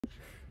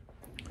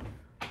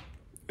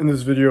In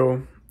this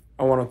video,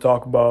 I want to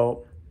talk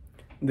about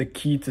the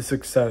key to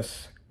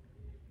success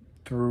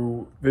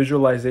through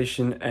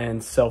visualization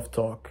and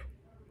self-talk.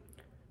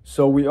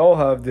 So we all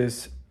have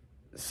this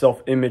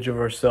self-image of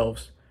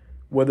ourselves,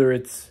 whether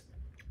it's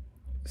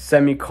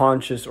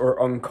semi-conscious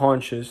or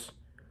unconscious.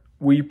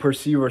 We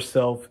perceive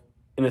ourselves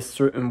in a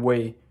certain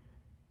way,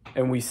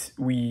 and we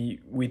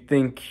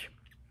think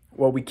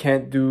what we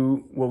can't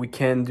do, what we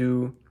can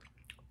do,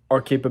 our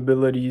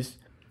capabilities,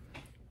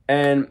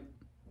 and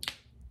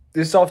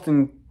this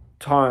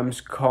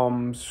oftentimes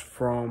comes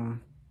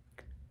from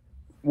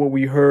what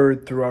we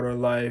heard throughout our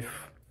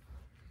life,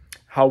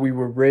 how we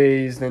were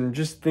raised, and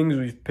just things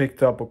we've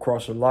picked up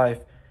across our life.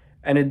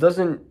 And it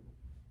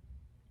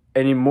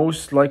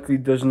most likely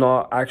does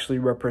not actually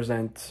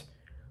represent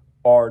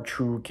our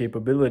true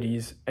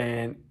capabilities.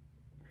 And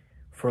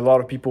for a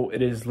lot of people,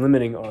 it is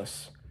limiting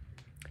us.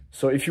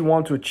 So if you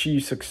want to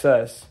achieve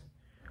success,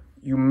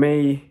 you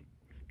may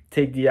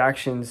take the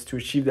actions to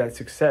achieve that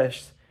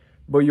success,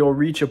 but you'll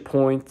reach a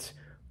point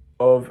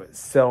of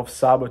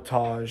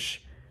self-sabotage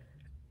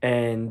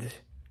and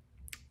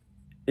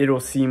it'll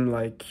seem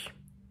like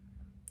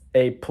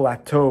a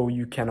plateau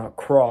you cannot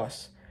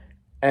cross.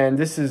 And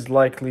this is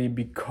likely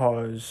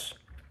because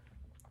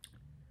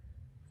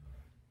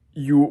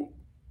you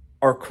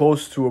are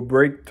close to a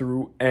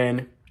breakthrough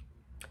and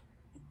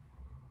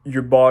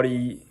your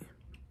body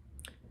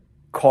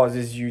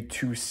causes you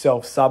to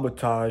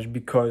self-sabotage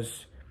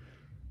because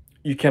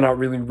you cannot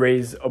really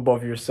raise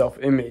above your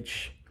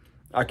self-image.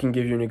 I can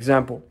give you an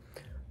example.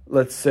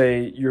 Let's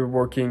say you're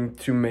working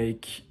to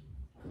make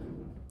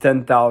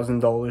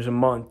 $10,000 a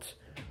month,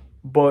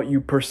 but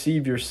you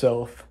perceive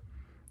yourself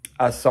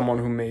as someone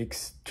who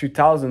makes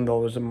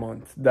 $2,000 a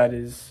month. That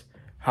is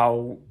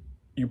how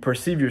you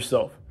perceive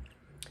yourself.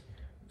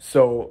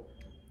 So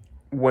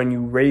when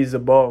you raise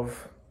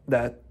above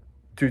that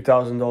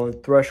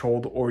 $2,000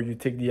 threshold, or you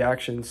take the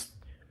actions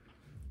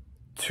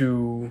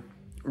to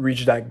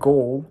reach that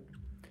goal,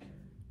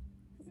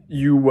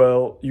 you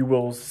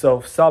will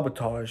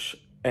self-sabotage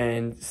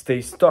and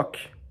stay stuck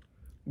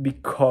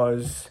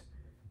because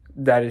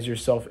that is your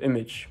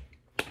self-image.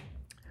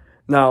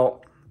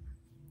 Now,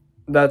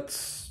 that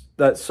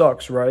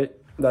sucks, right?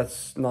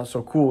 That's not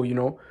so cool, you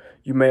know?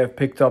 You may have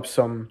picked up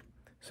some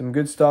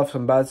good stuff,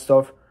 some bad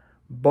stuff,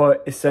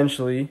 but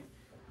essentially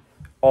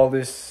all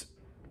this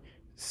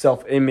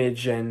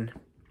self-image and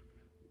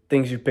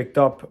things you picked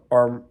up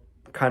are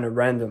kind of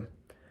random.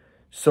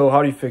 So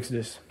how do you fix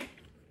this?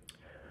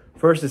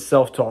 First is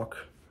self-talk.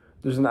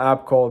 There's an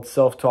app called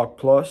Self-Talk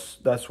Plus.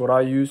 That's what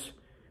I use.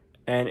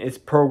 And it's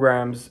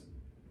programs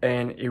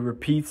and it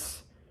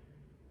repeats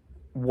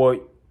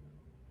what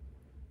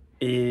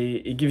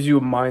it gives you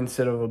a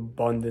mindset of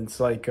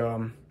abundance. Like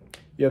you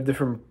have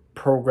different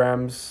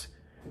programs.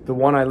 The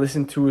one I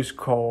listen to is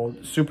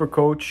called Super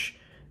Coach.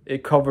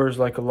 It covers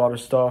like a lot of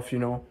stuff, you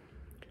know,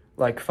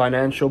 like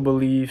financial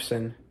beliefs,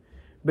 and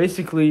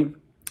basically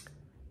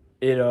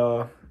it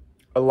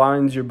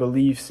aligns your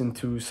beliefs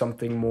into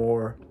something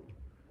more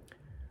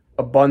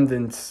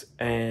abundance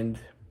and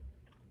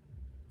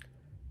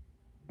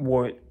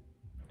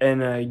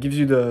it gives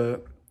you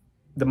the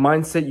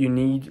mindset you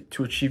need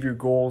to achieve your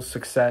goals,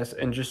 success,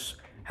 and just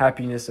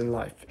happiness in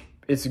life.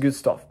 It's good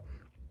stuff.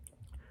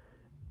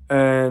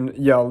 And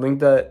yeah,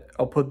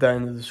 I'll put that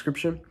in the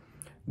description.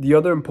 The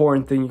other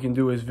important thing you can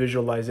do is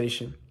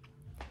visualization.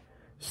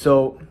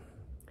 So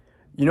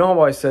you know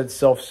how I said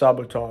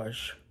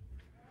self-sabotage?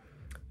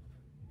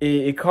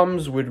 It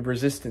comes with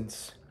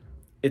resistance.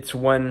 It's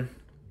when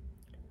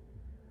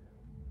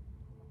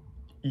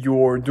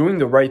you're doing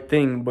the right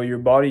thing, but your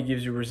body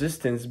gives you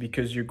resistance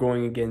because you're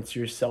going against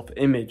your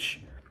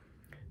self-image.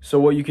 So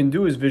what you can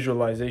do is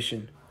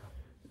visualization.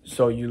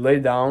 So you lay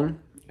down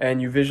and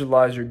you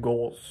visualize your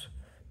goals.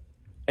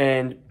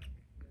 And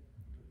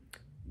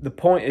the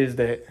point is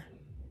that,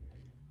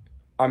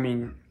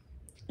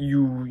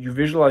 you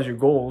visualize your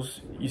goals,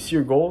 you see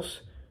your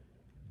goals,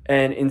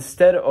 and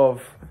instead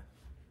of,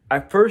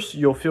 at first,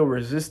 you'll feel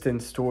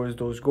resistance towards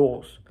those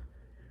goals,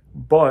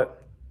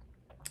 but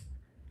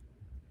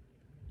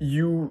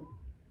you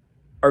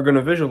are going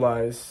to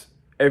visualize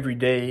every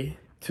day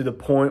to the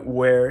point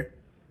where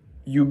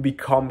you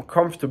become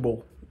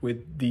comfortable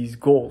with these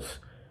goals.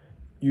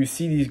 You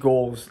see these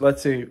goals.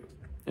 Let's say,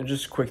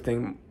 just a quick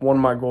thing, one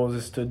of my goals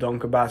is to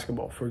dunk a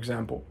basketball, for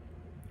example.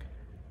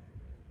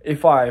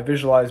 If I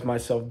visualize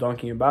myself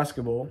dunking a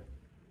basketball,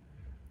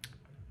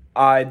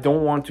 I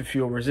don't want to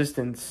feel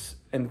resistance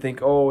and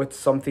think, oh, it's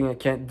something I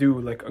can't do,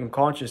 like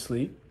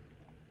unconsciously.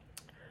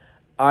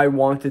 I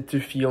want it to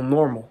feel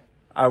normal.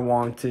 I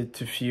want it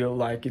to feel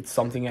like it's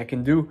something I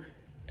can do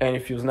and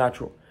it feels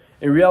natural.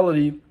 In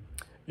reality,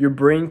 your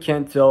brain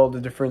can't tell the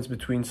difference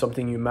between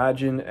something you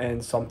imagine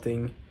and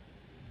something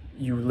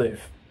you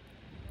live.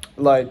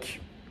 Like,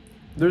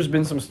 there's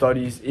been some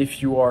studies,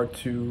 if you are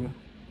to,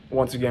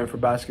 once again for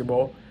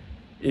basketball,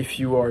 if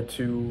you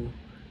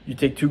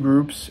take two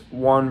groups,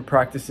 one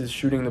practices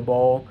shooting the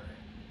ball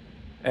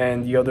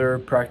and the other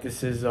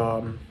practices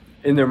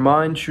in their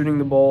mind shooting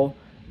the ball,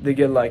 they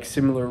get like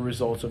similar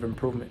results of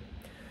improvement.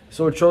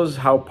 So it shows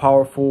how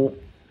powerful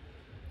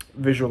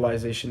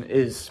visualization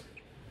is.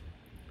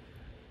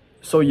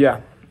 So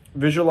yeah,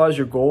 visualize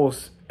your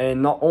goals,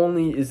 and not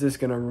only is this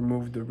going to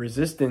remove the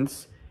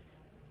resistance,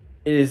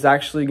 it is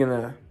actually going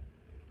to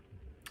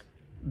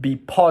be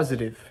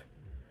positive.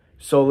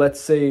 So let's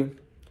say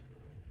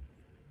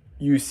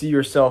you see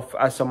yourself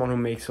as someone who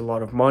makes a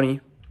lot of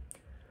money.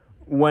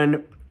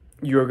 When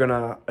you're going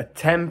to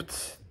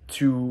attempt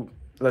to,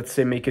 let's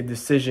say, make a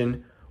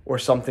decision or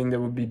something that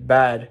would be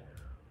bad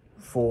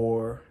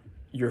for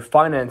your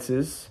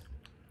finances,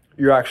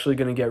 you're actually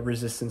going to get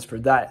resistance for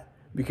that,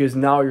 because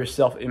now your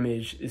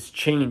self-image is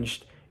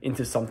changed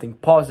into something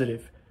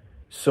positive.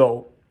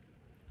 So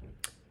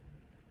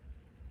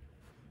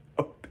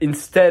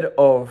instead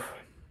of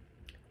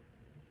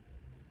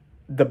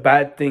the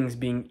bad things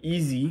being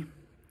easy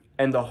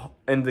and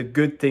the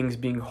good things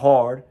being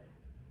hard,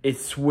 it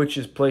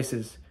switches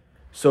places.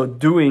 So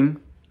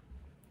doing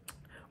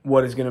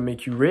what is going to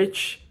make you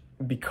rich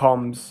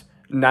becomes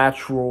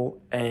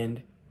natural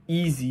and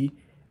easy,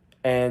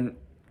 and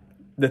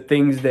the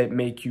things that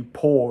make you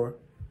poor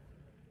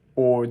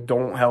or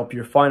don't help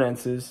your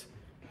finances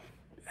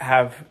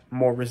have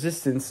more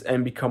resistance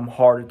and become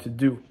harder to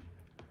do.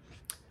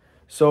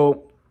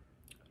 So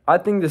I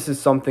think this is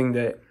something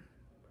that,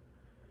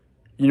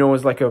 you know,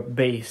 is like a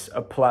base,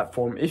 a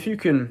platform. If you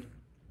can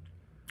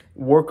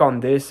work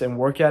on this and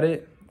work at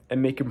it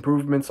and make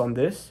improvements on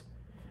this,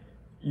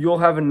 you'll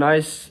have a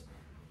nice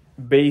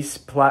base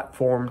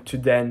platform to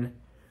then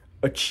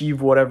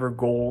achieve whatever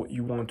goal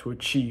you want to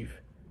achieve.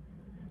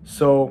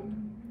 So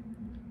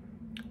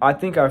I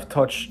think I've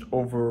touched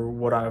over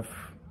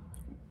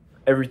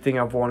everything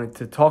I've wanted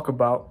to talk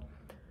about.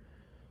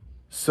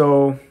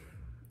 So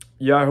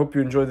yeah, I hope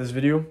you enjoyed this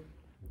video.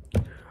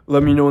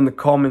 Let me know in the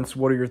comments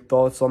what are your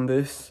thoughts on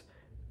this,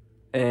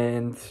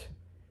 and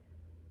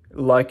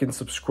like and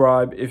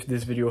subscribe if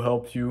this video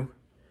helped you.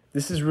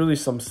 This is really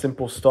some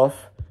simple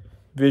stuff: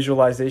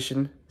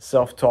 visualization,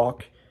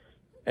 self-talk,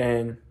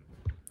 and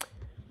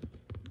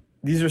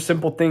these are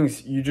simple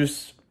things. You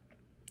just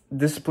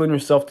discipline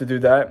yourself to do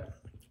that,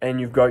 and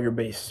you've got your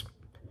base.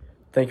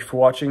 Thank you for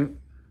watching,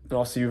 and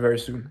I'll see you very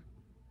soon.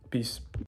 Peace.